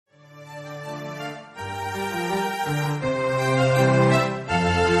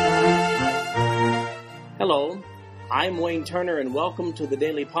I'm Wayne Turner, and welcome to the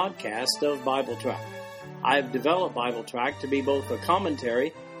daily podcast of Bible Track. I've developed Bible Track to be both a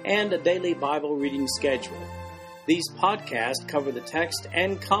commentary and a daily Bible reading schedule. These podcasts cover the text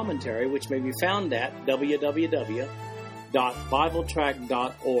and commentary, which may be found at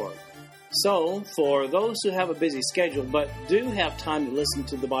www.bibletrack.org. So, for those who have a busy schedule but do have time to listen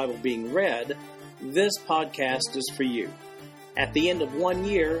to the Bible being read, this podcast is for you. At the end of 1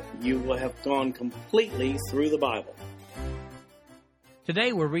 year, you will have gone completely through the Bible.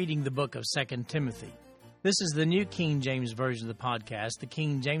 Today we're reading the book of 2 Timothy. This is the New King James Version of the podcast. The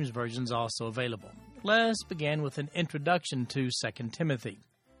King James Version is also available. Let's begin with an introduction to 2 Timothy.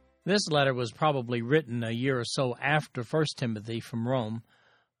 This letter was probably written a year or so after 1 Timothy from Rome,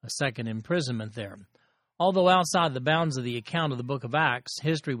 a second imprisonment there. Although outside the bounds of the account of the book of Acts,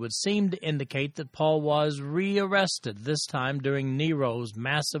 history would seem to indicate that Paul was rearrested, this time during Nero's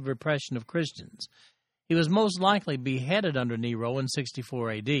massive repression of Christians. He was most likely beheaded under Nero in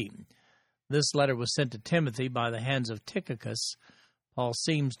 64 A.D. This letter was sent to Timothy by the hands of Tychicus. Paul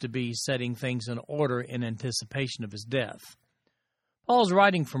seems to be setting things in order in anticipation of his death. Paul's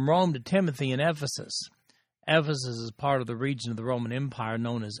writing from Rome to Timothy in Ephesus. Ephesus is part of the region of the Roman Empire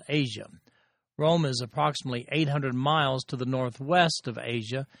known as Asia. Rome is approximately 800 miles to the northwest of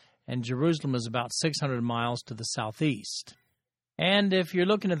Asia, and Jerusalem is about 600 miles to the southeast. And if you're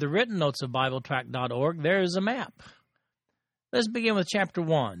looking at the written notes of BibleTrack.org, there is a map. Let's begin with chapter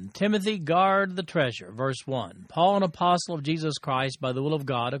 1. Timothy, guard the treasure. Verse 1. Paul, an apostle of Jesus Christ by the will of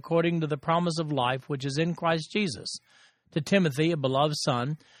God, according to the promise of life which is in Christ Jesus. To Timothy, a beloved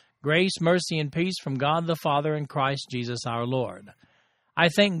son, grace, mercy, and peace from God the Father and Christ Jesus our Lord. I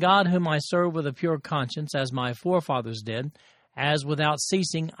thank God whom I serve with a pure conscience, as my forefathers did, as without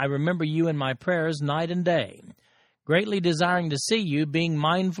ceasing I remember you in my prayers night and day, greatly desiring to see you, being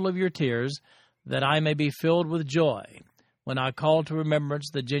mindful of your tears, that I may be filled with joy, when I call to remembrance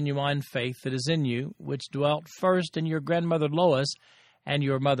the genuine faith that is in you, which dwelt first in your grandmother Lois and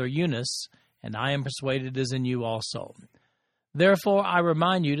your mother Eunice, and I am persuaded is in you also. Therefore I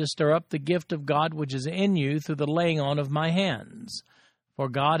remind you to stir up the gift of God which is in you through the laying on of my hands. For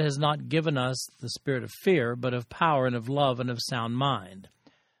God has not given us the spirit of fear, but of power and of love and of sound mind.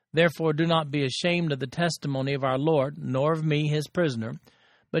 Therefore do not be ashamed of the testimony of our Lord, nor of me his prisoner,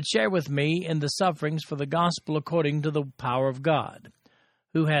 but share with me in the sufferings for the gospel according to the power of God,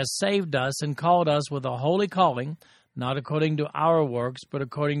 who has saved us and called us with a holy calling, not according to our works, but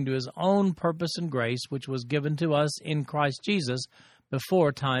according to his own purpose and grace, which was given to us in Christ Jesus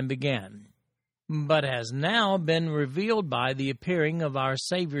before time began, but has now been revealed by the appearing of our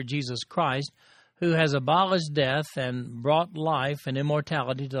Savior Jesus Christ, who has abolished death and brought life and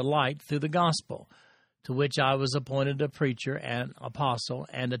immortality to light through the gospel, to which I was appointed a preacher and apostle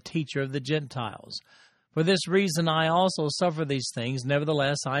and a teacher of the Gentiles. For this reason I also suffer these things.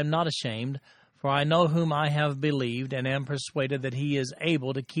 Nevertheless I am not ashamed, for I know whom I have believed, and am persuaded that he is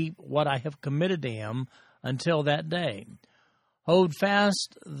able to keep what I have committed to him until that day. Hold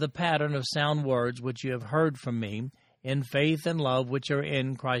fast the pattern of sound words which you have heard from me, in faith and love which are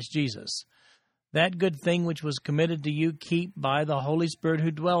in Christ Jesus. That good thing which was committed to you keep by the Holy Spirit who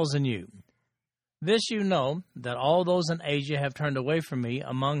dwells in you. This you know, that all those in Asia have turned away from me,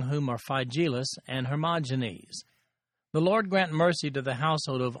 among whom are Phygelus and Hermogenes. The Lord grant mercy to the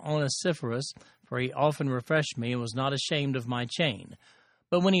household of Onesiphorus, for he often refreshed me and was not ashamed of my chain.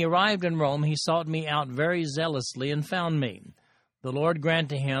 But when he arrived in Rome, he sought me out very zealously and found me. The Lord grant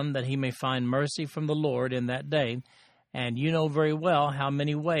to him that he may find mercy from the Lord in that day, and you know very well how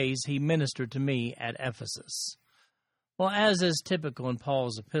many ways he ministered to me at Ephesus. Well, as is typical in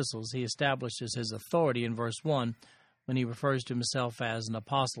Paul's epistles, he establishes his authority in verse 1 when he refers to himself as an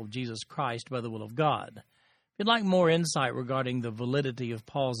apostle of Jesus Christ by the will of God. If you'd like more insight regarding the validity of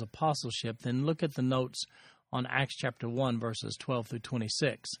Paul's apostleship, then look at the notes on Acts chapter 1, verses 12 through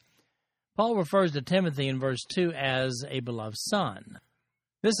 26. Paul refers to Timothy in verse 2 as a beloved son.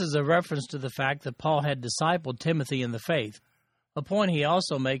 This is a reference to the fact that Paul had discipled Timothy in the faith, a point he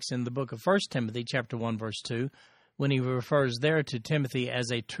also makes in the book of 1 Timothy chapter 1, verse 2, when he refers there to Timothy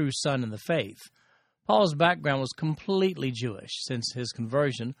as a true son in the faith. Paul's background was completely Jewish. Since his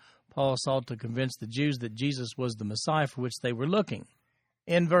conversion, Paul sought to convince the Jews that Jesus was the Messiah for which they were looking.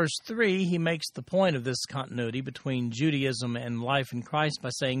 In verse 3, he makes the point of this continuity between Judaism and life in Christ by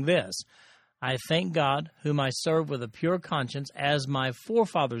saying this, I thank God, whom I serve with a pure conscience, as my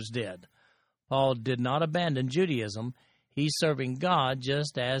forefathers did. Paul did not abandon Judaism. He's serving God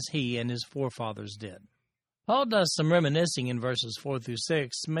just as he and his forefathers did. Paul does some reminiscing in verses 4 through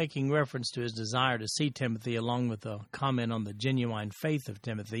 6, making reference to his desire to see Timothy along with a comment on the genuine faith of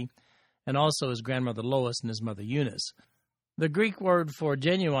Timothy, and also his grandmother Lois and his mother Eunice. The Greek word for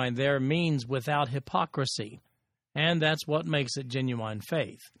genuine there means without hypocrisy, and that's what makes it genuine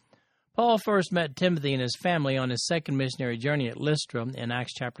faith. Paul first met Timothy and his family on his second missionary journey at Lystra in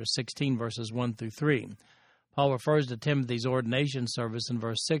Acts chapter 16, verses 1 through 3. Paul refers to Timothy's ordination service in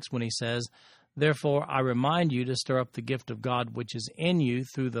verse 6 when he says, "Therefore I remind you to stir up the gift of God which is in you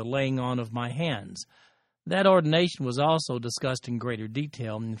through the laying on of my hands." That ordination was also discussed in greater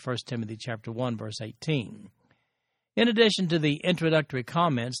detail in 1 Timothy chapter 1, verse 18. In addition to the introductory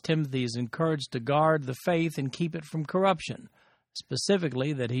comments, Timothy is encouraged to guard the faith and keep it from corruption,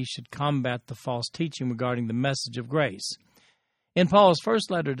 specifically that he should combat the false teaching regarding the message of grace. In Paul's first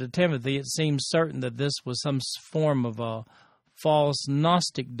letter to Timothy, it seems certain that this was some form of a false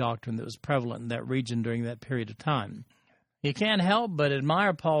Gnostic doctrine that was prevalent in that region during that period of time. You can't help but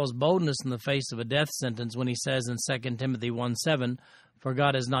admire Paul's boldness in the face of a death sentence when he says in 2 Timothy 1:7, "For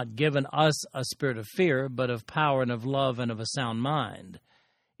God has not given us a spirit of fear, but of power and of love and of a sound mind."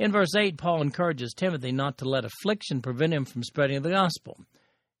 In verse 8, Paul encourages Timothy not to let affliction prevent him from spreading the gospel.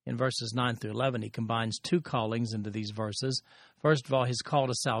 In verses 9 through 11, he combines two callings into these verses. First of all, his call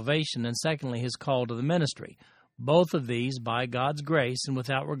to salvation, and secondly, his call to the ministry. Both of these by God's grace and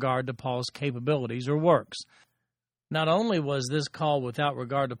without regard to Paul's capabilities or works. Not only was this call without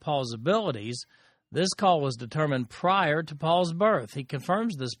regard to Paul's abilities, this call was determined prior to Paul's birth. He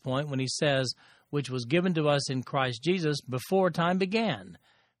confirms this point when he says, "which was given to us in Christ Jesus before time began."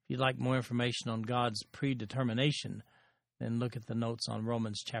 If you'd like more information on God's predetermination, then look at the notes on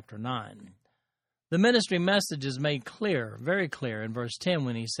Romans chapter 9. The ministry message is made clear, very clear, in verse 10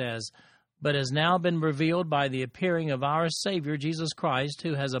 when he says, "But has now been revealed by the appearing of our Savior Jesus Christ,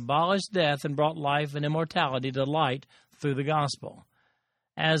 who has abolished death and brought life and immortality to light through the gospel."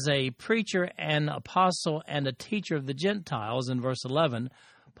 As a preacher and apostle and a teacher of the Gentiles, in verse 11,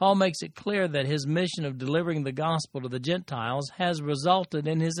 Paul makes it clear that his mission of delivering the gospel to the Gentiles has resulted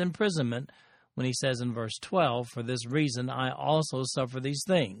in his imprisonment when he says in verse 12, "For this reason I also suffer these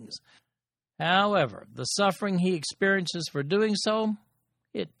things." However, the suffering he experiences for doing so,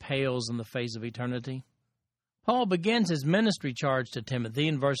 it pales in the face of eternity. Paul begins his ministry charge to Timothy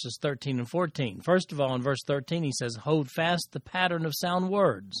in verses 13 and 14. First of all, in verse 13, he says, "Hold fast the pattern of sound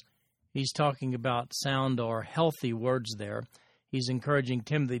words." He's talking about sound or healthy words there. He's encouraging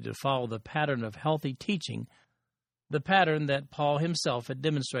Timothy to follow the pattern of healthy teaching, the pattern that Paul himself had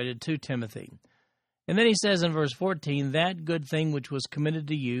demonstrated to Timothy. And then he says in verse 14, "That good thing which was committed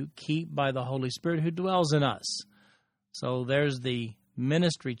to you, keep by the Holy Spirit who dwells in us." So there's the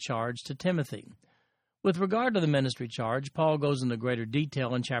ministry charge to Timothy. With regard to the ministry charge, Paul goes into greater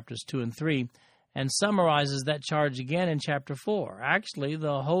detail in chapters 2 and 3 and summarizes that charge again in chapter 4. Actually,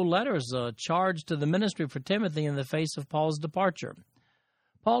 the whole letter is a charge to the ministry for Timothy in the face of Paul's departure.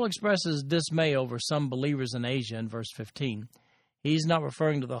 Paul expresses dismay over some believers in Asia in verse 15. He's not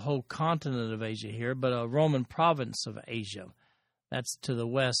referring to the whole continent of Asia here, but a Roman province of Asia. That's to the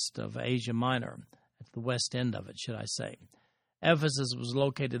west of Asia Minor, at the west end of it, should I say. Ephesus was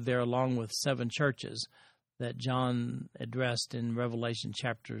located there along with 7 churches that John addressed in Revelation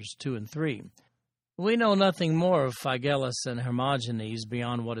chapters 2 and 3. We know nothing more of Phygellus and Hermogenes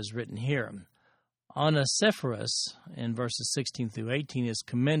beyond what is written here. Onesiphorus, in verses 16 through 18, is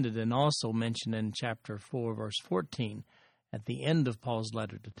commended and also mentioned in chapter 4, verse 14, at the end of Paul's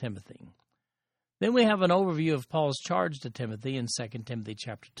letter to Timothy. Then we have an overview of Paul's charge to Timothy in 2 Timothy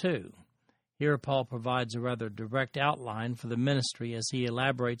chapter 2. Here Paul provides a rather direct outline for the ministry as he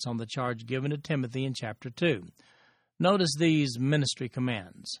elaborates on the charge given to Timothy in chapter 2. Notice these ministry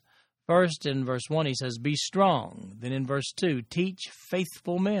commands. First, in verse 1, he says, "Be strong." Then in verse 2, "Teach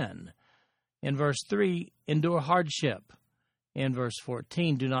faithful men." In verse 3, "Endure hardship." In verse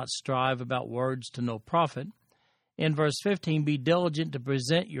 14, "Do not strive about words to no profit." In verse 15, "Be diligent to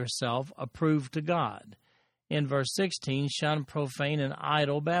present yourself approved to God." In verse 16, "Shun profane and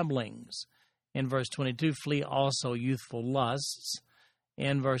idle babblings." In verse 22, "Flee also youthful lusts."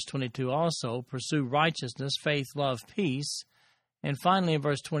 In verse 22 also, "Pursue righteousness, faith, love, peace." And finally in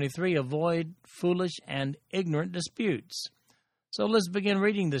verse 23, "Avoid foolish and ignorant disputes." So let's begin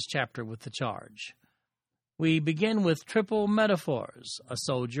reading this chapter with the charge. We begin with triple metaphors: a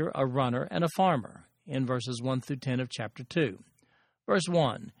soldier, a runner, and a farmer, in verses 1 through 10 of chapter 2. Verse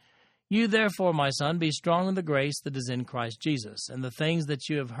 1, "You therefore, my son, be strong in the grace that is in Christ Jesus, and the things that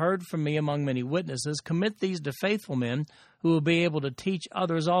you have heard from me among many witnesses, commit these to faithful men who will be able to teach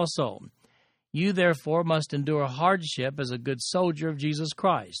others also. You therefore must endure hardship as a good soldier of Jesus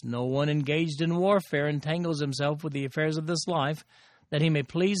Christ. No one engaged in warfare entangles himself with the affairs of this life, that he may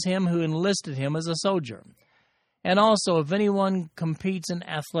please him who enlisted him as a soldier. And also, if anyone competes in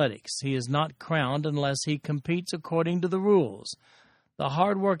athletics, he is not crowned unless he competes according to the rules. The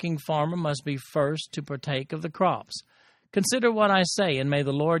hard-working farmer must be first to partake of the crops. Consider what I say, and may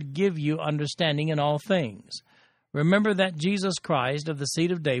the Lord give you understanding in all things. Remember that Jesus Christ of the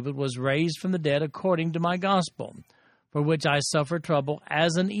seed of David was raised from the dead according to my gospel, for which I suffer trouble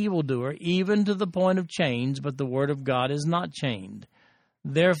as an evildoer, even to the point of chains, but the word of God is not chained.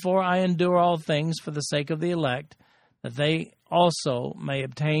 Therefore I endure all things for the sake of the elect, that they also may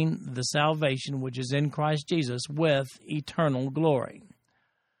obtain the salvation which is in Christ Jesus with eternal glory.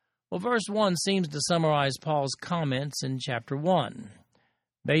 Well, verse 1 seems to summarize Paul's comments in chapter 1.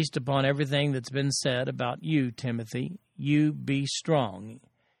 Based upon everything that's been said about you, Timothy, you be strong.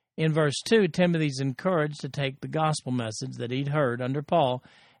 In verse 2, Timothy's encouraged to take the gospel message that he'd heard under Paul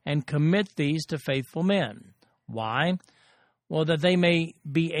and commit these to faithful men. Why? Well, that they may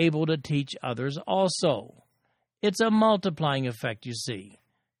be able to teach others also. It's a multiplying effect, you see,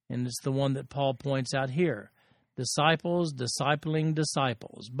 and it's the one that Paul points out here. Disciples discipling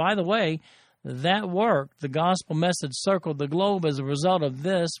disciples. By the way, that worked. The gospel message circled the globe as a result of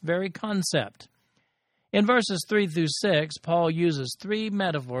this very concept. In verses 3 through 6, Paul uses three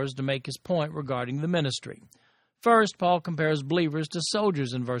metaphors to make his point regarding the ministry. First, Paul compares believers to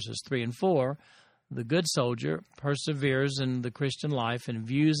soldiers in verses 3 and 4. The good soldier perseveres in the Christian life and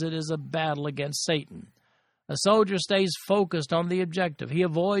views it as a battle against Satan. A soldier stays focused on the objective. He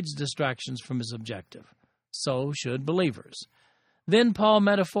avoids distractions from his objective. So should believers. Then Paul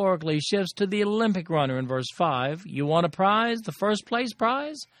metaphorically shifts to the Olympic runner in verse 5. You want a prize, the first place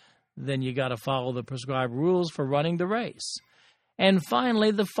prize? Then you got to follow the prescribed rules for running the race. And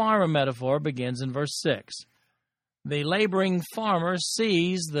finally, the farmer metaphor begins in verse 6. The laboring farmer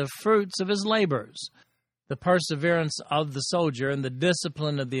sees the fruits of his labors. The perseverance of the soldier and the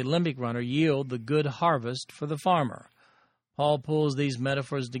discipline of the Olympic runner yield the good harvest for the farmer. Paul pulls these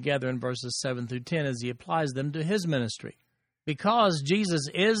metaphors together in verses 7 through 10 as he applies them to his ministry. Because Jesus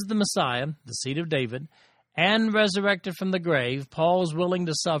is the Messiah, the seed of David, and resurrected from the grave, Paul is willing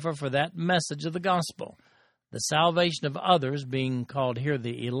to suffer for that message of the gospel. The salvation of others, being called here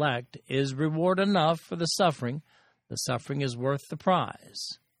the elect, is reward enough for the suffering. The suffering is worth the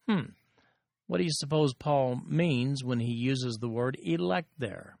prize. What do you suppose Paul means when he uses the word elect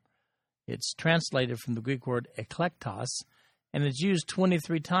there? It's translated from the Greek word eklektos, and it's used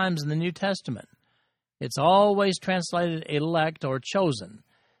 23 times in the New Testament. It's always translated elect or chosen.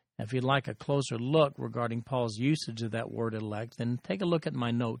 Now, if you'd like a closer look regarding Paul's usage of that word elect, then take a look at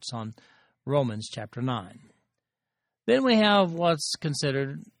my notes on Romans chapter 9. Then we have what's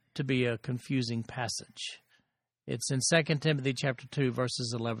considered to be a confusing passage. It's in 2 Timothy chapter 2,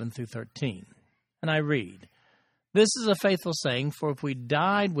 verses 11 through 13. And I read, This is a faithful saying, for if we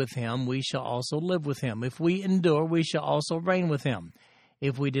died with him, we shall also live with him. If we endure, we shall also reign with him.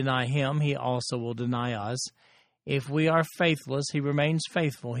 If we deny him, he also will deny us. If we are faithless, he remains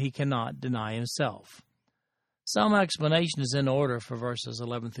faithful. He cannot deny himself. Some explanation is in order for verses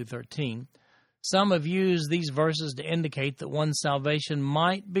 11 through 13. Some have used these verses to indicate that one's salvation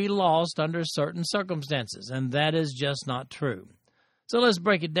might be lost under certain circumstances, and that is just not true. So let's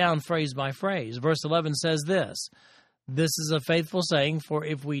break it down phrase by phrase. Verse 11 says this, This is a faithful saying, for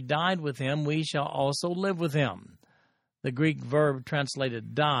if we died with him, we shall also live with him. The Greek verb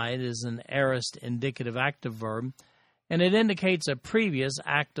translated died is an aorist indicative active verb, and it indicates a previous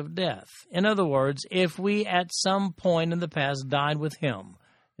act of death. In other words, if we at some point in the past died with him,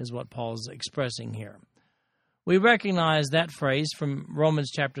 is what Paul's expressing here. We recognize that phrase from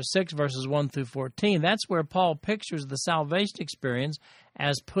Romans chapter 6, verses 1 through 14. That's where Paul pictures the salvation experience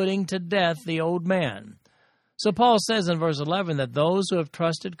as putting to death the old man. So Paul says in verse 11 that those who have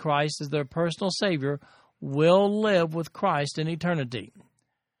trusted Christ as their personal Savior will live with Christ in eternity.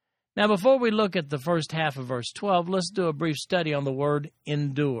 Now, before we look at the first half of verse 12, let's do a brief study on the word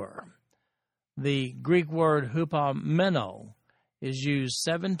endure. The Greek word hupomeno is used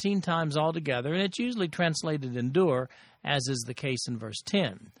 17 times altogether, and it's usually translated endure, as is the case in verse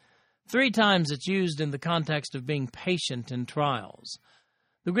 10. 3 times it's used in the context of being patient in trials.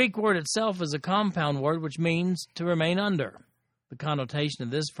 The Greek word itself is a compound word which means to remain under. The connotation of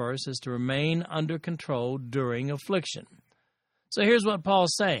this verse is to remain under control during affliction. So here's what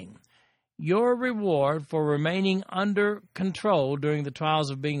Paul's saying. Your reward for remaining under control during the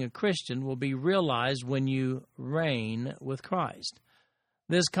trials of being a Christian will be realized when you reign with Christ.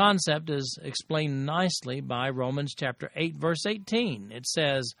 This concept is explained nicely by Romans chapter 8, verse 18. It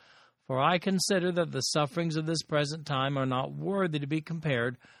says, For I consider that the sufferings of this present time are not worthy to be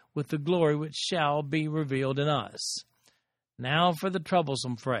compared with the glory which shall be revealed in us. Now for the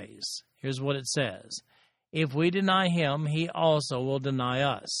troublesome phrase. Here's what it says. If we deny him, he also will deny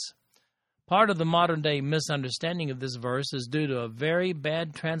us. Part of the modern-day misunderstanding of this verse is due to a very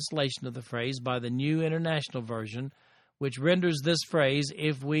bad translation of the phrase by the New International Version, which renders this phrase,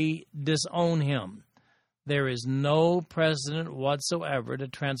 if we disown him. There is no precedent whatsoever to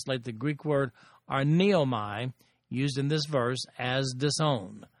translate the Greek word arneomai, used in this verse, as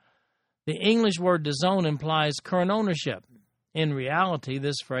disown. The English word disown implies current ownership. In reality,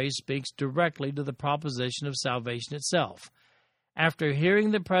 this phrase speaks directly to the proposition of salvation itself. After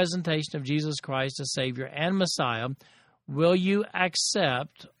hearing the presentation of Jesus Christ as Savior and Messiah, will you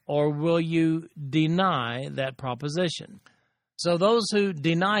accept or will you deny that proposition? So those who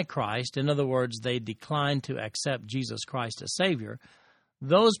deny Christ, in other words, they decline to accept Jesus Christ as Savior,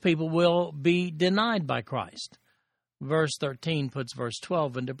 those people will be denied by Christ. Verse 13 puts verse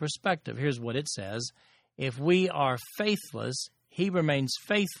 12 into perspective. Here's what it says. If we are faithless, he remains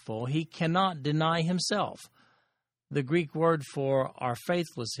faithful. He cannot deny himself. The Greek word for are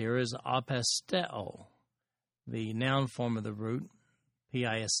faithless here is apisteo. The noun form of the root,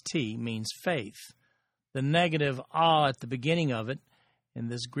 P-I-S-T, means faith. The negative a at the beginning of it, in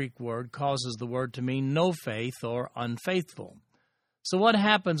this Greek word, causes the word to mean no faith or unfaithful. So what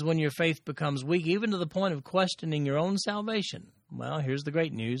happens when your faith becomes weak, even to the point of questioning your own salvation? Well, here's the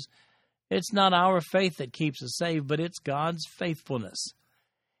great news. It's not our faith that keeps us saved, but it's God's faithfulness.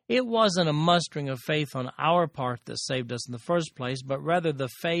 It wasn't a mustering of faith on our part that saved us in the first place, but rather the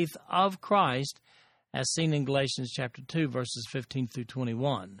faith of Christ, as seen in Galatians chapter 2, verses 15 through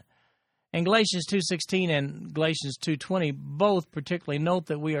 21. And Galatians 2:16 and Galatians 2:20 both particularly note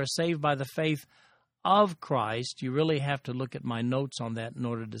that we are saved by the faith of Christ. You really have to look at my notes on that in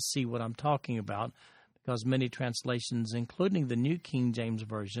order to see what I'm talking about, because many translations, including the New King James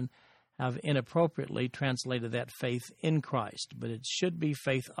Version, have inappropriately translated that faith in Christ, but it should be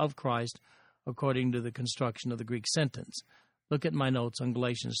faith of Christ according to the construction of the Greek sentence. Look at my notes on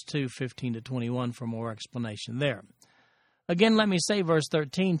Galatians 2:15 to 21 for more explanation there. Again, let me say verse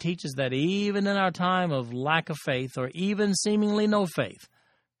 13 teaches that even in our time of lack of faith, or even seemingly no faith,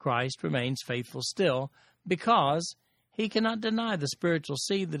 Christ remains faithful still, because he cannot deny the spiritual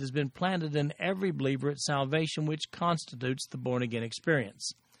seed that has been planted in every believer at salvation, which constitutes the born-again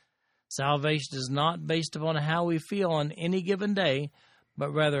experience. Salvation is not based upon how we feel on any given day,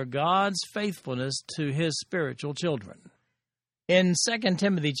 but rather God's faithfulness to his spiritual children. In 2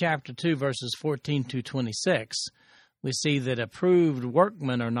 Timothy chapter 2, verses 14 to 26, we see that approved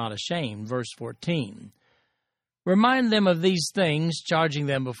workmen are not ashamed. Verse 14. Remind them of these things, charging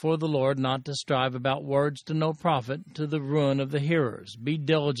them before the Lord not to strive about words to no profit, to the ruin of the hearers. Be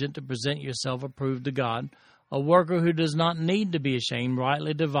diligent to present yourself approved to God, a worker who does not need to be ashamed,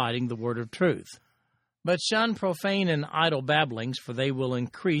 rightly dividing the word of truth. But shun profane and idle babblings, for they will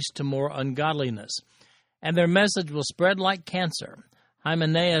increase to more ungodliness, and their message will spread like cancer.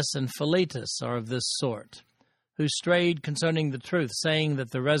 Hymenaeus and Philetus are of this sort, who strayed concerning the truth, saying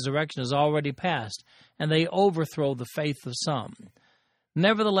that the resurrection is already past, and they overthrow the faith of some.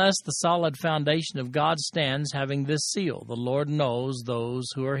 Nevertheless, the solid foundation of God stands, having this seal: the Lord knows those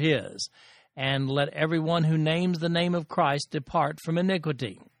who are his. And let everyone who names the name of Christ depart from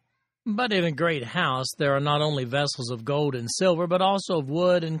iniquity. But in a great house there are not only vessels of gold and silver, but also of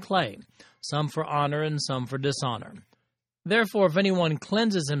wood and clay, some for honor and some for dishonor. Therefore, if anyone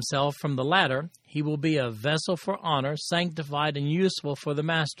cleanses himself from the latter, he will be a vessel for honor, sanctified and useful for the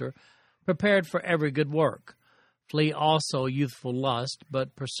master, prepared for every good work. Flee also youthful lust,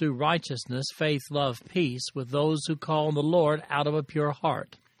 but pursue righteousness, faith, love, peace, with those who call on the Lord out of a pure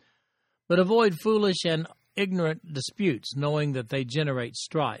heart. But avoid foolish and ignorant disputes, knowing that they generate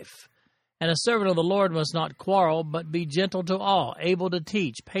strife. And a servant of the Lord must not quarrel, but be gentle to all, able to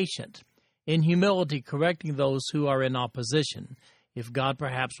teach, patient, in humility correcting those who are in opposition, if God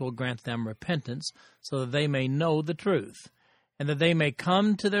perhaps will grant them repentance, so that they may know the truth, and that they may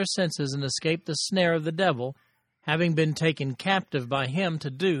come to their senses and escape the snare of the devil, having been taken captive by him to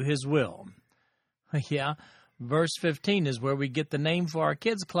do his will. Yeah, verse 15 is where we get the name for our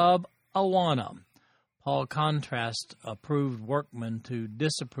kids' club, Awana. Paul contrasts approved workmen to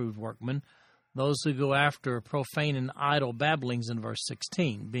disapproved workmen, those who go after profane and idle babblings in verse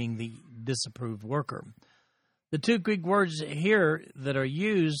 16, being the disapproved worker. The two Greek words here that are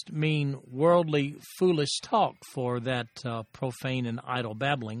used mean worldly, foolish talk for that profane and idle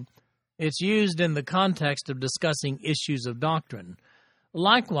babbling. It's used in the context of discussing issues of doctrine.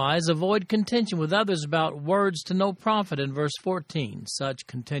 Likewise, avoid contention with others about words to no profit in verse 14. Such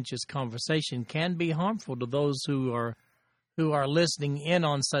contentious conversation can be harmful to those who are listening in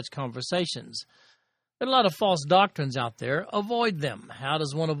on such conversations. There are a lot of false doctrines out there. Avoid them. How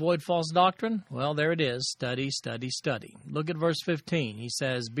does one avoid false doctrine? Well, there it is. Study, study, study. Look at verse 15. He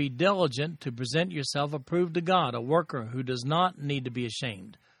says, "Be diligent to present yourself approved to God, a worker who does not need to be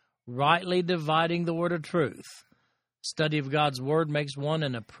ashamed, rightly dividing the word of truth." Study of God's word makes one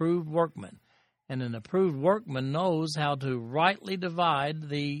an approved workman, and an approved workman knows how to rightly divide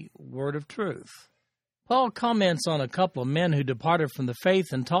the word of truth. Paul comments on a couple of men who departed from the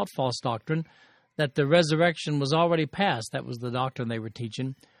faith and taught false doctrine, that the resurrection was already past. That was the doctrine they were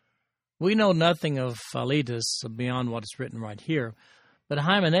teaching. We know nothing of Philetus beyond what is written right here, but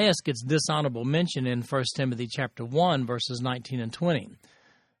Hymenaeus gets dishonorable mention in 1 Timothy chapter 1, verses 19 and 20.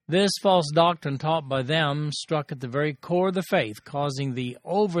 This false doctrine taught by them struck at the very core of the faith, causing the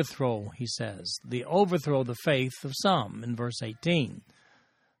overthrow, he says, the overthrow of the faith of some in verse 18.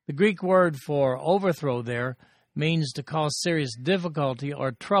 The Greek word for overthrow there means to cause serious difficulty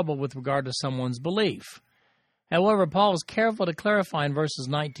or trouble with regard to someone's belief. However, Paul is careful to clarify in verses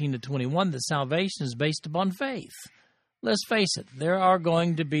 19 to 21 that salvation is based upon faith. Let's face it, there are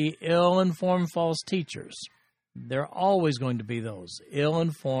going to be ill-informed false teachers. There are always going to be those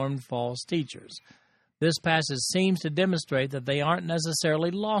ill-informed false teachers. This passage seems to demonstrate that they aren't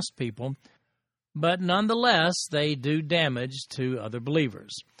necessarily lost people, but nonetheless, they do damage to other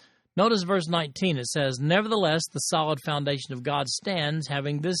believers. Notice verse 19, it says, "Nevertheless, the solid foundation of God stands,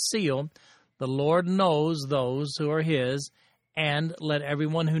 having this seal, the Lord knows those who are his, and let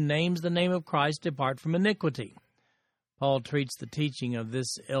everyone who names the name of Christ depart from iniquity." Paul treats the teaching of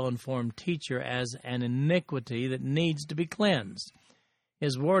this ill-informed teacher as an iniquity that needs to be cleansed.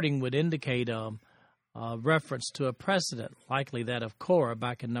 His wording would indicate a reference to a precedent, likely that of Korah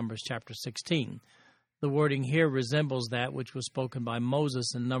back in Numbers chapter 16. The wording here resembles that which was spoken by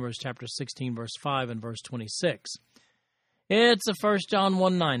Moses in Numbers chapter 16, verse 5 and verse 26. It's a 1 John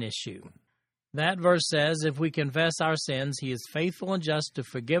 1:9 issue. That verse says, "If we confess our sins, he is faithful and just to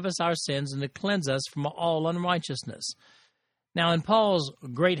forgive us our sins and to cleanse us from all unrighteousness." Now, in Paul's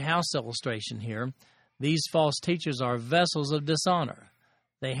great house illustration here, these false teachers are vessels of dishonor.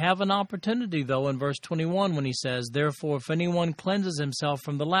 They have an opportunity, though, in verse 21 when he says, "Therefore, if anyone cleanses himself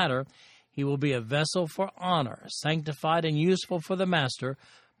from the latter, he will be a vessel for honor, sanctified and useful for the master,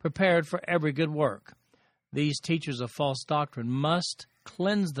 prepared for every good work." These teachers of false doctrine must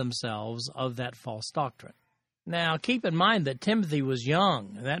cleanse themselves of that false doctrine. Now, keep in mind that Timothy was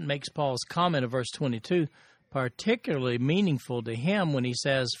young. That makes Paul's comment of verse 22 particularly meaningful to him when he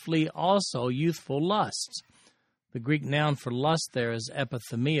says, "Flee also youthful lusts." The Greek noun for lust there is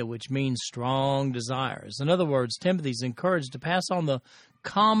epithumia, which means strong desires. In other words, Timothy is encouraged to pass on the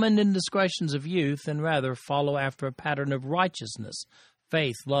common indiscretions of youth and rather follow after a pattern of righteousness,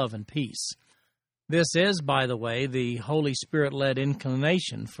 faith, love, and peace. This is, by the way, the Holy Spirit-led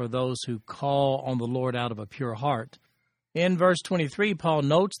inclination for those who call on the Lord out of a pure heart. In verse 23, Paul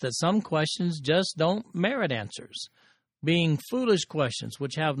notes that some questions just don't merit answers, being foolish questions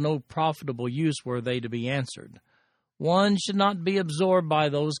which have no profitable use were they to be answered. One should not be absorbed by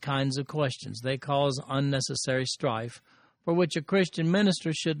those kinds of questions. They cause unnecessary strife, for which a Christian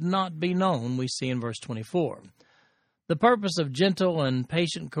minister should not be known, we see in verse 24. The purpose of gentle and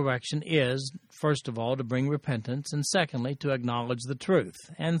patient correction is, first of all, to bring repentance, and secondly, to acknowledge the truth,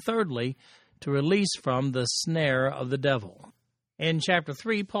 and thirdly, to release from the snare of the devil. In chapter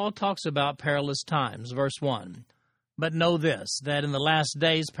 3, Paul talks about perilous times, verse 1. "But know this, that in the last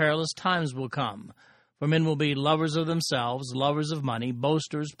days perilous times will come. For men will be lovers of themselves, lovers of money,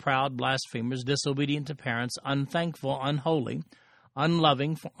 boasters, proud, blasphemers, disobedient to parents, unthankful, unholy,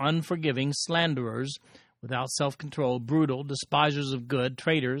 unloving, unforgiving, slanderers, without self-control, brutal, despisers of good,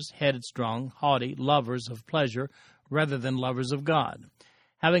 traitors, headstrong, haughty, lovers of pleasure rather than lovers of God,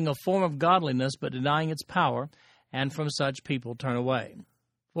 having a form of godliness but denying its power, and from such people turn away.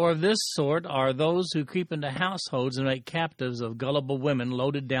 For of this sort are those who creep into households and make captives of gullible women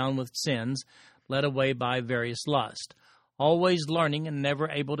loaded down with sins, led away by various lusts, always learning and never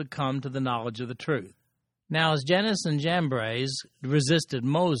able to come to the knowledge of the truth. Now, as Jannes and Jambres resisted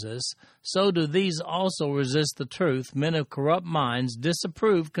Moses, so do these also resist the truth, men of corrupt minds,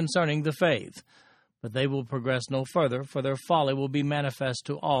 disapproved concerning the faith. But they will progress no further, for their folly will be manifest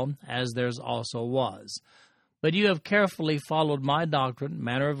to all, as theirs also was. But you have carefully followed my doctrine,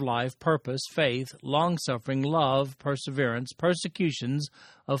 manner of life, purpose, faith, long-suffering, love, perseverance, persecutions,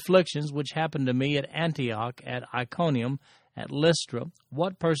 afflictions, which happened to me at Antioch, at Iconium, at Lystra,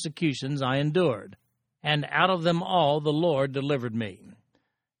 what persecutions I endured. And out of them all the Lord delivered me.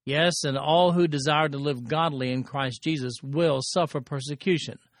 Yes, and all who desire to live godly in Christ Jesus will suffer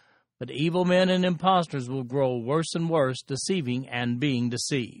persecution. But evil men and impostors will grow worse and worse, deceiving and being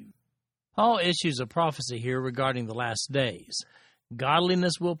deceived. Paul issues a prophecy here regarding the last days.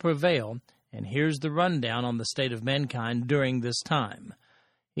 Godliness will prevail, and here's the rundown on the state of mankind during this time.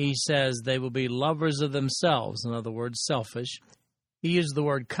 He says they will be lovers of themselves, in other words, selfish. He used the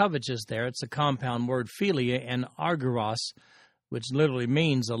word covetous there. It's a compound word, philia, and argyros, which literally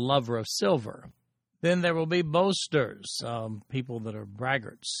means a lover of silver. Then there will be boasters, people that are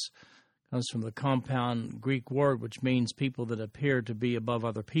braggarts. Comes from the compound Greek word, which means people that appear to be above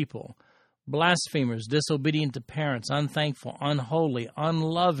other people. Blasphemers, disobedient to parents, unthankful, unholy,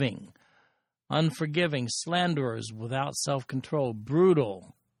 unloving, unforgiving, slanderers, without self-control,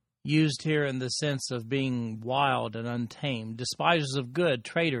 brutal, used here in the sense of being wild and untamed, despisers of good,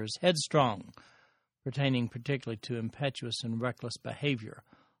 traitors, headstrong, pertaining particularly to impetuous and reckless behavior.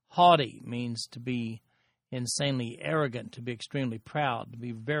 Haughty means to be insanely arrogant, to be extremely proud, to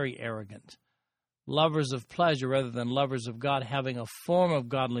be very arrogant. Lovers of pleasure rather than lovers of God, having a form of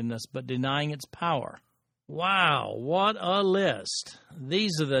godliness but denying its power. Wow, what a list.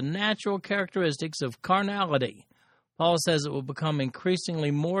 These are the natural characteristics of carnality. Paul says it will become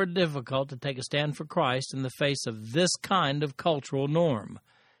increasingly more difficult to take a stand for Christ in the face of this kind of cultural norm.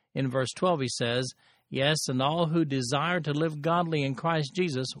 In verse 12 he says, "Yes, and all who desire to live godly in Christ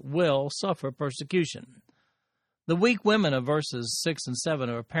Jesus will suffer persecution." The weak women of verses 6 and 7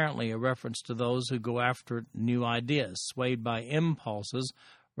 are apparently a reference to those who go after new ideas, swayed by impulses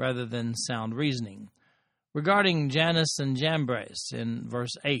rather than sound reasoning. Regarding Jannes and Jambres in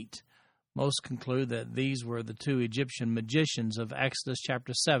verse 8, most conclude that these were the two Egyptian magicians of Exodus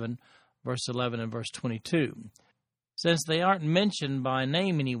chapter 7, verse 11 and verse 22. Since they aren't mentioned by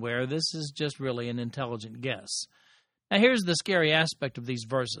name anywhere, this is just really an intelligent guess. Now here's the scary aspect of these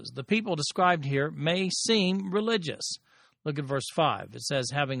verses. The people described here may seem religious. Look at verse 5. It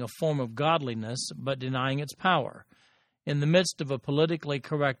says, having a form of godliness, but denying its power. In the midst of a politically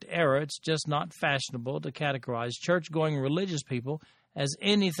correct era, it's just not fashionable to categorize church-going religious people as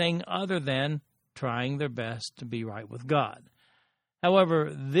anything other than trying their best to be right with God.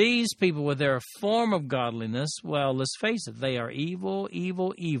 However, these people with their form of godliness, well, let's face it, they are evil,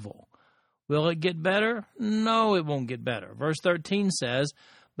 evil, evil. Will it get better? No, it won't get better. Verse 13 says,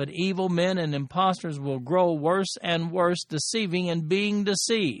 but evil men and impostors will grow worse and worse, deceiving and being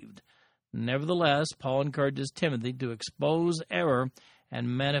deceived. Nevertheless, Paul encourages Timothy to expose error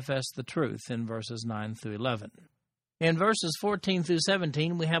and manifest the truth in verses 9 through 11. In verses 14 through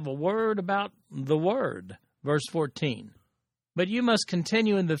 17, we have a word about the Word. Verse 14, but you must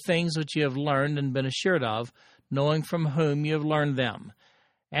continue in the things which you have learned and been assured of, knowing from whom you have learned them,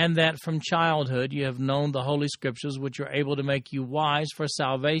 and that from childhood you have known the Holy Scriptures, which are able to make you wise for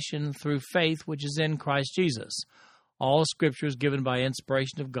salvation through faith which is in Christ Jesus. All Scripture is given by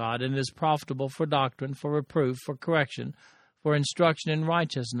inspiration of God, and is profitable for doctrine, for reproof, for correction, for instruction in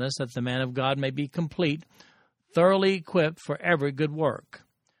righteousness, that the man of God may be complete, thoroughly equipped for every good work.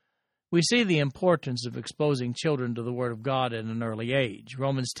 We see the importance of exposing children to the Word of God at an early age.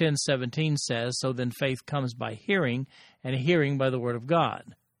 Romans 10:17 says, so then faith comes by hearing, and hearing by the Word of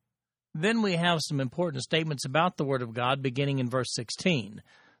God. Then we have some important statements about the Word of God, beginning in verse 16.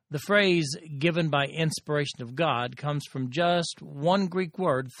 The phrase, given by inspiration of God, comes from just one Greek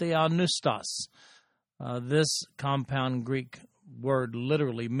word, theopneustos. This compound Greek word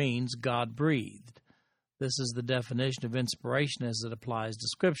literally means God-breathed. This is the definition of inspiration as it applies to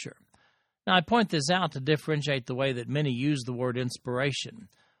Scripture. Now, I point this out to differentiate the way that many use the word inspiration.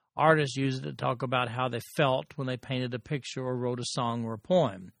 Artists use it to talk about how they felt when they painted a picture or wrote a song or a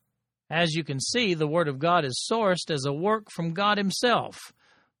poem. As you can see, the Word of God is sourced as a work from God Himself.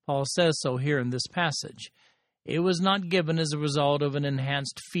 Paul says so here in this passage. It was not given as a result of an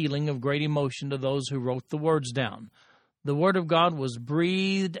enhanced feeling of great emotion to those who wrote the words down. The Word of God was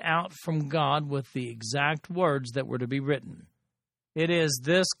breathed out from God with the exact words that were to be written. It is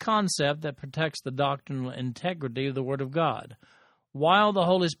this concept that protects the doctrinal integrity of the Word of God. While the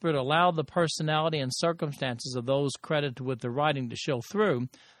Holy Spirit allowed the personality and circumstances of those credited with the writing to show through,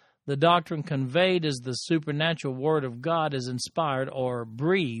 the doctrine conveyed as the supernatural Word of God is inspired or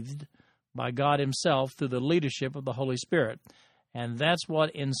breathed by God Himself through the leadership of the Holy Spirit. And that's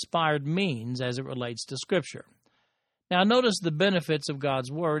what inspired means as it relates to Scripture. Now notice the benefits of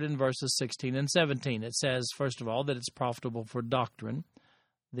God's Word in verses 16 and 17. It says, first of all, that it's profitable for doctrine.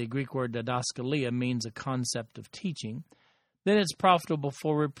 The Greek word didaskalia means a concept of teaching. Then it's profitable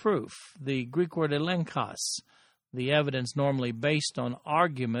for reproof. The Greek word elenkos, the evidence normally based on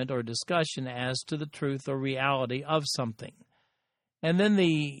argument or discussion as to the truth or reality of something. And then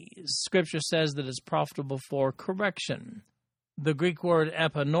the Scripture says that it's profitable for correction. The Greek word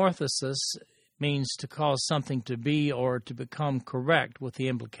epinorthesis means to cause something to be or to become correct with the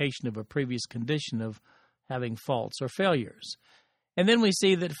implication of a previous condition of having faults or failures. And then we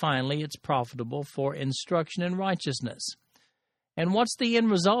see that finally it's profitable for instruction in righteousness. And what's the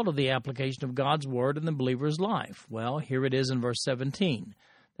end result of the application of God's Word in the believer's life? Well, here it is in verse 17,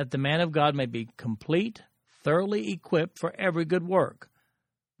 that the man of God may be complete, thoroughly equipped for every good work.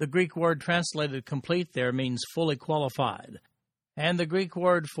 The Greek word translated complete there means fully qualified. And the Greek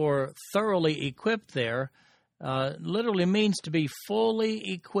word for thoroughly equipped there literally means to be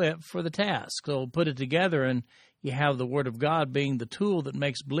fully equipped for the task. So put it together and you have the Word of God being the tool that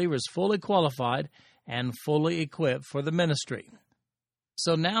makes believers fully qualified and fully equipped for the ministry.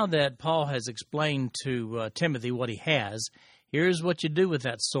 So now that Paul has explained to Timothy what he has, here's what you do with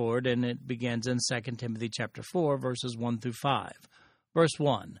that sword, and it begins in 2 Timothy chapter 4, verses 1 through 5. Verse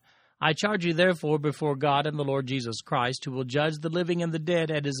 1, I charge you therefore before God and the Lord Jesus Christ, who will judge the living and the dead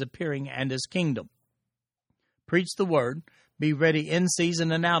at his appearing and his kingdom. Preach the word, be ready in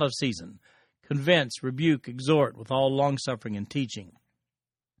season and out of season. Convince, rebuke, exhort with all longsuffering and teaching.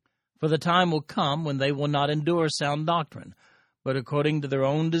 For the time will come when they will not endure sound doctrine, but according to their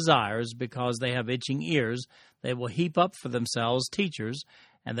own desires, because they have itching ears, they will heap up for themselves teachers,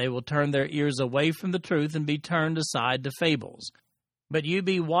 and they will turn their ears away from the truth and be turned aside to fables. But you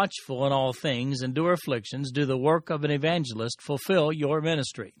be watchful in all things, endure afflictions, do the work of an evangelist, fulfill your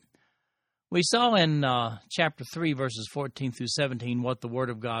ministry. We saw in chapter 3, verses 14 through 17, what the Word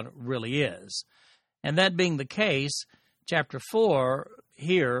of God really is. And that being the case, chapter 4,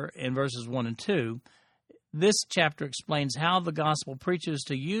 here in verses 1 and 2, this chapter explains how the gospel preacher is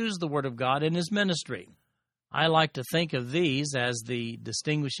to use the Word of God in his ministry. I like to think of these as the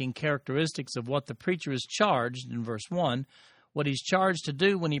distinguishing characteristics of what the preacher is charged in verse 1, what he's charged to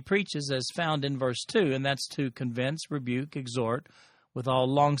do when he preaches as found in verse 2, and that's to convince, rebuke, exhort, with all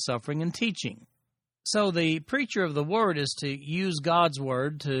longsuffering and teaching. So the preacher of the Word is to use God's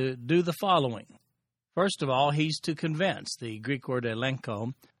Word to do the following. First of all, he's to convince, the Greek word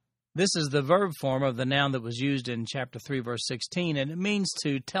elenko. This is the verb form of the noun that was used in chapter 3, verse 16, and it means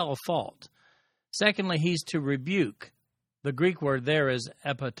to tell a fault. Secondly, he's to rebuke. The Greek word there is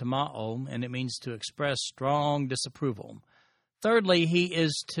epitomao, and it means to express strong disapproval. Thirdly, he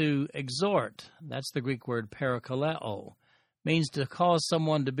is to exhort. That's the Greek word parakaleo. Means to cause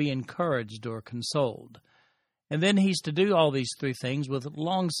someone to be encouraged or consoled. And then he's to do all these three things with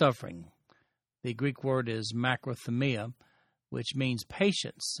long-suffering. The Greek word is makrothemia, which means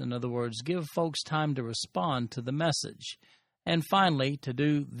patience. In other words, give folks time to respond to the message. And finally, to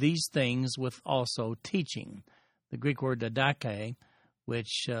do these things with also teaching. The Greek word didake,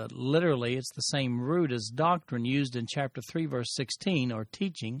 which literally it's the same root as doctrine used in chapter 3, verse 16, or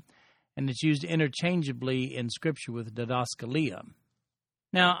teaching, and it's used interchangeably in Scripture with didaskalia.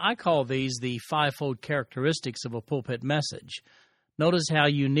 Now, I call these the fivefold characteristics of a pulpit message. Notice how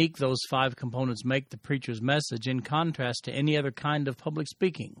unique those five components make the preacher's message in contrast to any other kind of public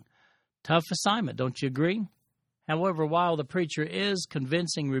speaking. Tough assignment, don't you agree? However, while the preacher is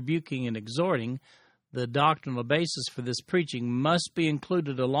convincing, rebuking, and exhorting, the doctrinal basis for this preaching must be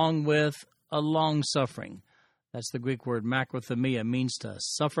included along with a long-suffering. That's the Greek word makrothemia, means to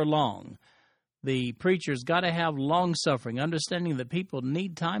suffer long. The preacher's got to have long-suffering, understanding that people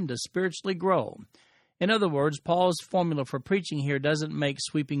need time to spiritually grow. In other words, Paul's formula for preaching here doesn't make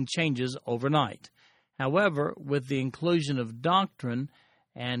sweeping changes overnight. However, with the inclusion of doctrine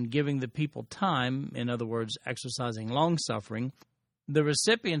and giving the people time, in other words, exercising long-suffering, the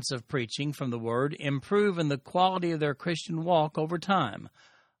recipients of preaching from the Word improve in the quality of their Christian walk over time.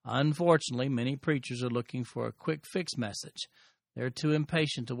 Unfortunately, many preachers are looking for a quick fix message. They're too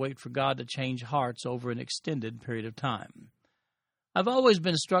impatient to wait for God to change hearts over an extended period of time. I've always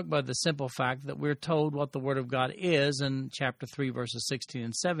been struck by the simple fact that we're told what the Word of God is in chapter 3, verses 16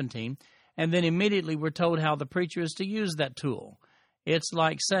 and 17, and then immediately we're told how the preacher is to use that tool. It's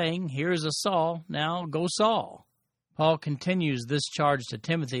like saying, here's a saw, now go saw. Paul continues this charge to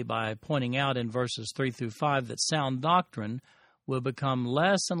Timothy by pointing out in verses 3 through 5 that sound doctrine will become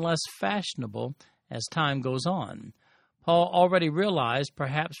less and less fashionable as time goes on. Paul already realized,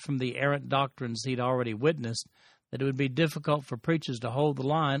 perhaps from the errant doctrines he'd already witnessed, that it would be difficult for preachers to hold the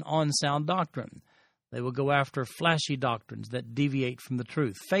line on sound doctrine. They will go after flashy doctrines that deviate from the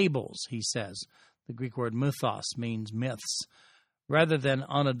truth. Fables, he says. The Greek word mythos means myths, rather than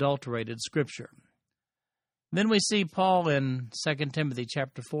unadulterated Scripture. Then we see Paul in 2 Timothy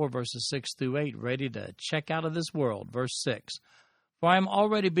chapter 4, verses 6 through 8, ready to check out of this world. Verse 6, For I am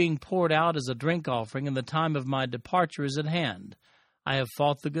already being poured out as a drink offering, and the time of my departure is at hand. I have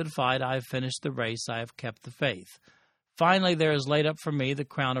fought the good fight, I have finished the race, I have kept the faith. Finally, there is laid up for me the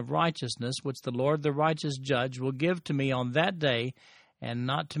crown of righteousness, which the Lord, the righteous judge, will give to me on that day, and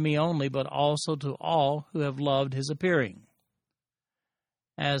not to me only, but also to all who have loved his appearing.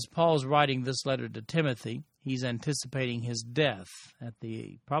 As Paul's writing this letter to Timothy, he's anticipating his death at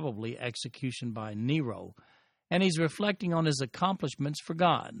the probably execution by Nero, and he's reflecting on his accomplishments for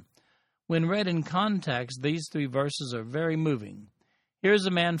God. When read in context, these 3 verses are very moving. Here's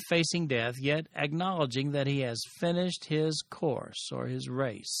a man facing death, yet acknowledging that he has finished his course or his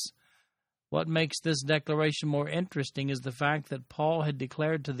race. What makes this declaration more interesting is the fact that Paul had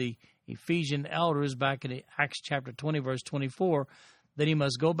declared to the Ephesian elders back in Acts chapter 20, verse 24, that he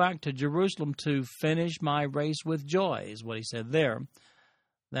must go back to Jerusalem to finish my race with joy, is what he said there.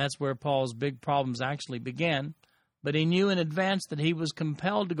 That's where Paul's big problems actually began. But he knew in advance that he was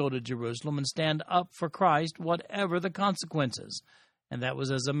compelled to go to Jerusalem and stand up for Christ, whatever the consequences. And that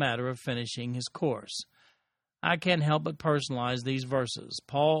was as a matter of finishing his course. I can't help but personalize these verses.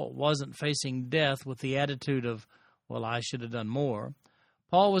 Paul wasn't facing death with the attitude of, well, I should have done more.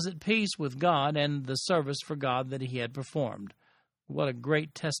 Paul was at peace with God and the service for God that he had performed. What a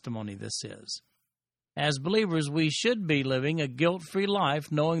great testimony this is. As believers, we should be living a guilt-free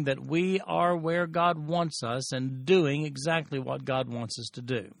life, knowing that we are where God wants us and doing exactly what God wants us to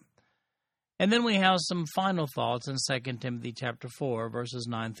do. And then we have some final thoughts in 2 Timothy chapter 4, verses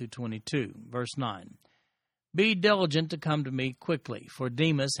 9 through 22. Verse 9. Be diligent to come to me quickly, for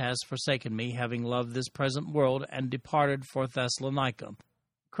Demas has forsaken me, having loved this present world, and departed for Thessalonica.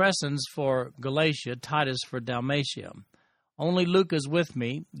 Crescens for Galatia, Titus for Dalmatia. Only Luke is with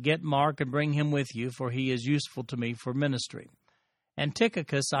me. Get Mark and bring him with you, for he is useful to me for ministry. And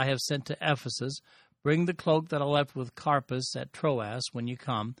Tychicus I have sent to Ephesus. Bring the cloak that I left with Carpus at Troas when you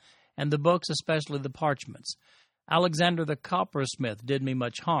come, and the books, especially the parchments. Alexander the coppersmith did me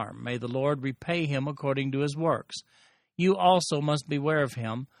much harm. May the Lord repay him according to his works. You also must beware of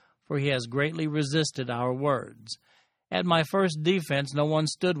him, for he has greatly resisted our words. At my first defense no one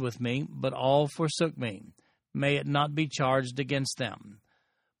stood with me, but all forsook me. May it not be charged against them.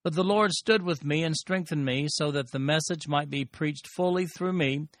 But the Lord stood with me and strengthened me, so that the message might be preached fully through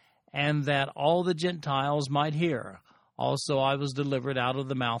me, and that all the Gentiles might hear. Also I was delivered out of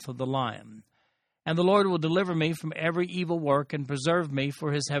the mouth of the lion. And the Lord will deliver me from every evil work and preserve me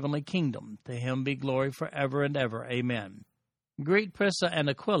for his heavenly kingdom. To him be glory forever and ever. Amen. Greet Prisca and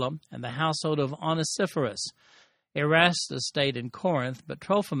Aquila and the household of Onesiphorus. Erastus stayed in Corinth, but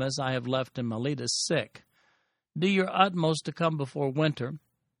Trophimus I have left in Miletus sick. Do your utmost to come before winter.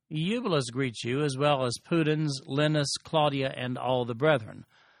 Eubulus greets you, as well as Pudens, Linus, Claudia, and all the brethren.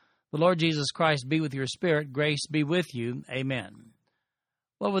 The Lord Jesus Christ be with your spirit. Grace be with you. Amen.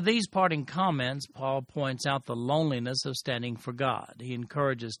 Well, with these parting comments, Paul points out the loneliness of standing for God. He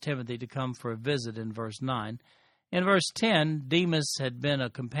encourages Timothy to come for a visit in verse 9. In verse 10, Demas had been a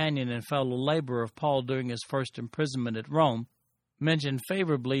companion and fellow laborer of Paul during his first imprisonment at Rome, mentioned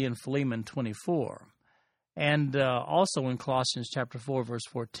favorably in Philemon 24, and also in Colossians chapter 4, verse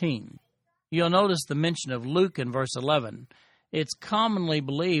 14. You'll notice the mention of Luke in verse 11. It's commonly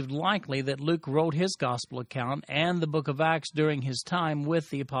believed likely that Luke wrote his gospel account and the book of Acts during his time with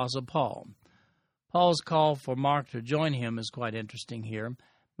the Apostle Paul. Paul's call for Mark to join him is quite interesting here.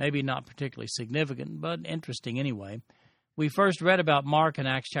 Maybe not particularly significant, but interesting anyway. We first read about Mark in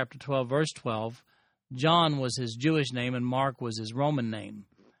Acts chapter 12, verse 12. John was his Jewish name and Mark was his Roman name.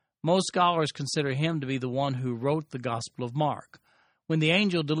 Most scholars consider him to be the one who wrote the Gospel of Mark. When the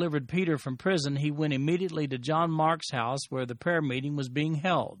angel delivered Peter from prison, he went immediately to John Mark's house where the prayer meeting was being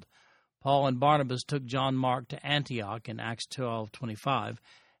held. Paul and Barnabas took John Mark to Antioch in Acts 12:25,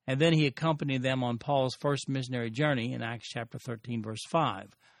 and then he accompanied them on Paul's first missionary journey in Acts chapter 13, verse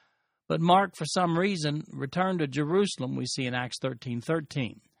 5. But Mark, for some reason, returned to Jerusalem, we see in Acts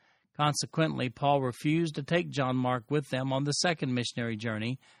 13:13. Consequently, Paul refused to take John Mark with them on the second missionary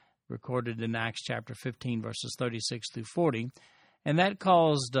journey, recorded in Acts chapter 15, verses 36 through 40, and that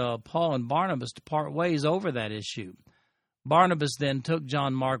caused Paul and Barnabas to part ways over that issue. Barnabas then took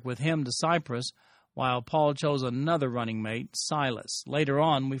John Mark with him to Cyprus, while Paul chose another running mate, Silas. Later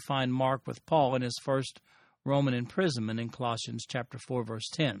on, we find Mark with Paul in his first Roman imprisonment in Colossians chapter 4, verse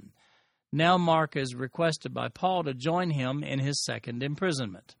 10. Now Mark is requested by Paul to join him in his second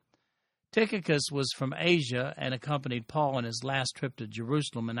imprisonment. Tychicus was from Asia and accompanied Paul on his last trip to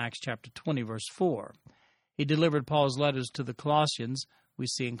Jerusalem in Acts chapter 20, verse 4. He delivered Paul's letters to the Colossians, we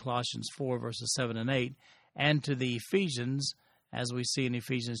see in Colossians 4, verses 7 and 8, and to the Ephesians, as we see in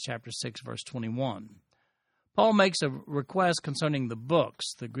Ephesians chapter 6, verse 21. Paul makes a request concerning the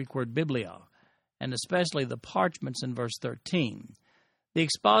books, the Greek word biblia, and especially the parchments in verse 13. The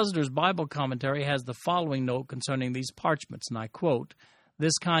Expositor's Bible Commentary has the following note concerning these parchments, and I quote,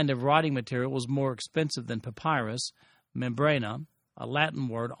 "This kind of writing material was more expensive than papyrus, membrana, a Latin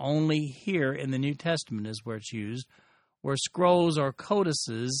word only here in the New Testament is where it's used, were scrolls or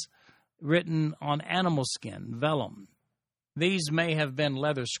codices written on animal skin, vellum. These may have been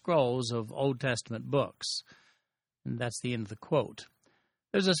leather scrolls of Old Testament books." And that's the end of the quote.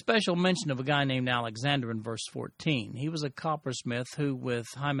 There's a special mention of a guy named Alexander in verse 14. He was a coppersmith who, with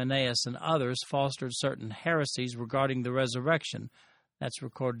Hymenaeus and others, fostered certain heresies regarding the resurrection. That's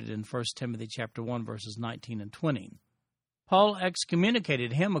recorded in 1 Timothy chapter 1, verses 19 and 20. Paul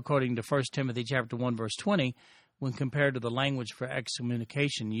excommunicated him according to 1 Timothy chapter 1, verse 20, when compared to the language for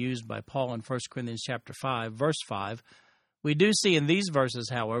excommunication used by Paul in 1 Corinthians chapter 5, verse 5. We do see in these verses,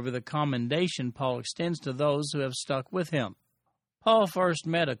 however, the commendation Paul extends to those who have stuck with him. Paul first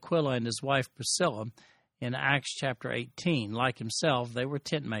met Aquila and his wife Priscilla in Acts chapter 18. Like himself, they were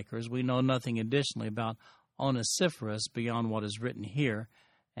tent makers. We know nothing additionally about Onesiphorus beyond what is written here,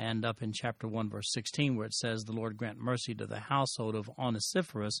 and up in chapter 1, verse 16, where it says, "The Lord grant mercy to the household of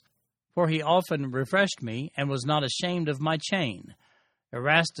Onesiphorus, for he often refreshed me and was not ashamed of my chain."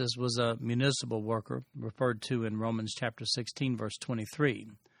 Erastus was a municipal worker, referred to in Romans chapter 16, verse 23.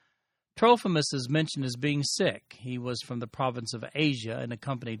 Trophimus is mentioned as being sick. He was from the province of Asia and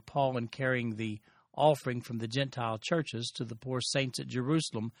accompanied Paul in carrying the offering from the Gentile churches to the poor saints at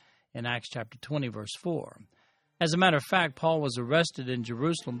Jerusalem in Acts chapter 20, verse 4. As a matter of fact, Paul was arrested in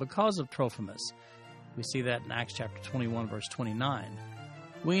Jerusalem because of Trophimus. We see that in Acts chapter 21, verse 29.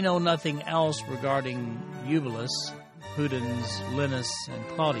 We know nothing else regarding Eubulus, Pudens, Linus, and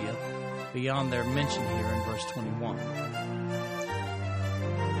Claudia beyond their mention here in verse 21.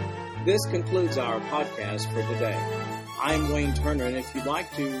 This concludes our podcast for today. I'm Wayne Turner, and if you'd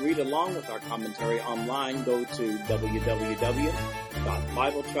like to read along with our commentary online, go to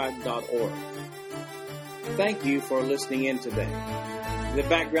www.bibletrack.org. Thank you for listening in today. The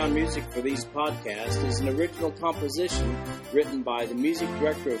background music for these podcasts is an original composition written by the music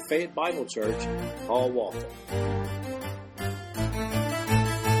director of Fayette Bible Church, Paul Walton.